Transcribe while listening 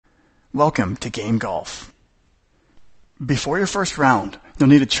Welcome to Game Golf. Before your first round, you'll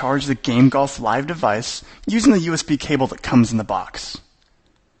need to charge the Game Golf Live device using the USB cable that comes in the box.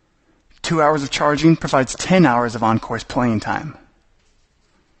 2 hours of charging provides 10 hours of on-course playing time.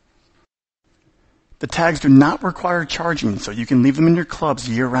 The tags do not require charging, so you can leave them in your clubs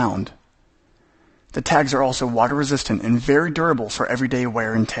year-round. The tags are also water-resistant and very durable for everyday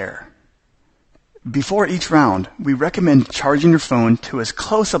wear and tear. Before each round, we recommend charging your phone to as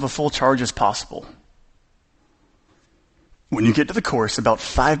close of a full charge as possible. When you get to the course about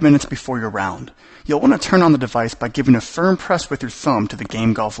 5 minutes before your round, you'll want to turn on the device by giving a firm press with your thumb to the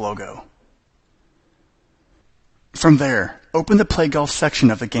Game Golf logo. From there, open the Play Golf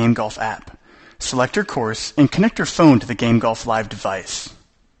section of the Game Golf app, select your course, and connect your phone to the Game Golf Live device.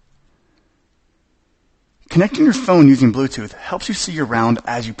 Connecting your phone using Bluetooth helps you see your round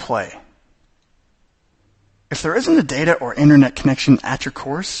as you play. If there isn't a data or internet connection at your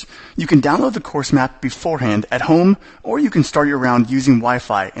course, you can download the course map beforehand at home, or you can start your round using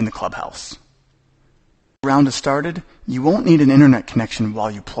Wi-Fi in the clubhouse. When the round is started, you won't need an internet connection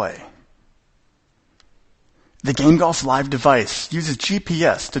while you play. The Game Golf Live device uses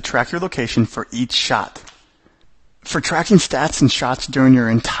GPS to track your location for each shot. For tracking stats and shots during your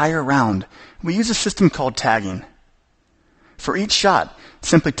entire round, we use a system called tagging. For each shot,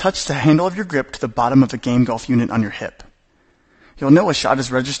 simply touch the handle of your grip to the bottom of the Game Golf unit on your hip. You'll know a shot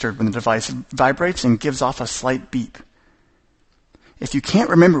is registered when the device vibrates and gives off a slight beep. If you can't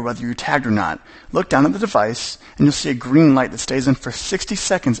remember whether you tagged or not, look down at the device and you'll see a green light that stays on for 60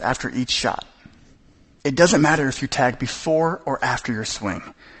 seconds after each shot. It doesn't matter if you tag before or after your swing.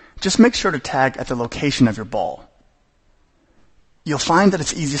 Just make sure to tag at the location of your ball. You'll find that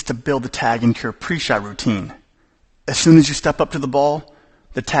it's easiest to build the tag into your pre-shot routine. As soon as you step up to the ball,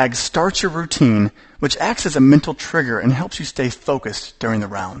 the tag starts your routine, which acts as a mental trigger and helps you stay focused during the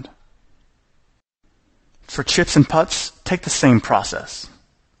round. For chips and putts, take the same process.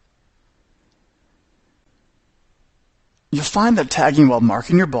 You'll find that tagging while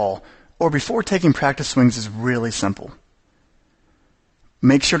marking your ball or before taking practice swings is really simple.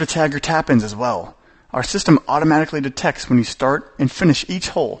 Make sure to tag your tap-ins as well. Our system automatically detects when you start and finish each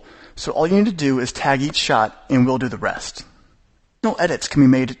hole, so all you need to do is tag each shot and we'll do the rest. No edits can be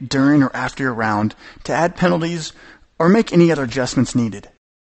made during or after your round to add penalties or make any other adjustments needed.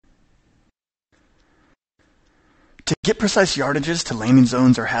 To get precise yardages to landing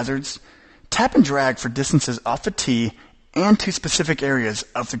zones or hazards, tap and drag for distances off the tee and to specific areas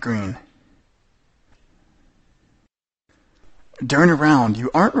of the green. During a round,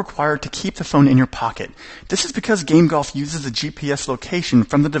 you aren't required to keep the phone in your pocket. This is because Game Golf uses the GPS location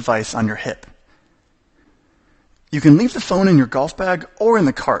from the device on your hip. You can leave the phone in your golf bag or in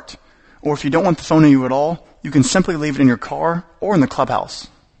the cart, or if you don't want the phone on you at all, you can simply leave it in your car or in the clubhouse.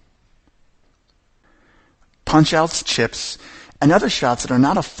 Punch-outs, chips, and other shots that are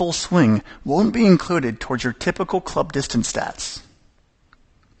not a full swing won't be included towards your typical club distance stats.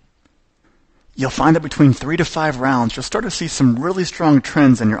 You'll find that between 3 to 5 rounds, you'll start to see some really strong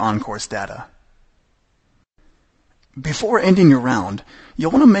trends in your on-course data. Before ending your round,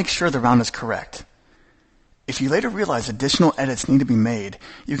 you'll want to make sure the round is correct. If you later realize additional edits need to be made,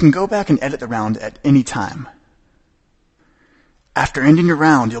 you can go back and edit the round at any time. After ending your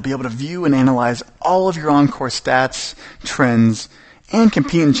round, you'll be able to view and analyze all of your on-course stats, trends, and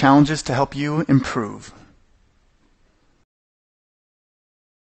compete in challenges to help you improve.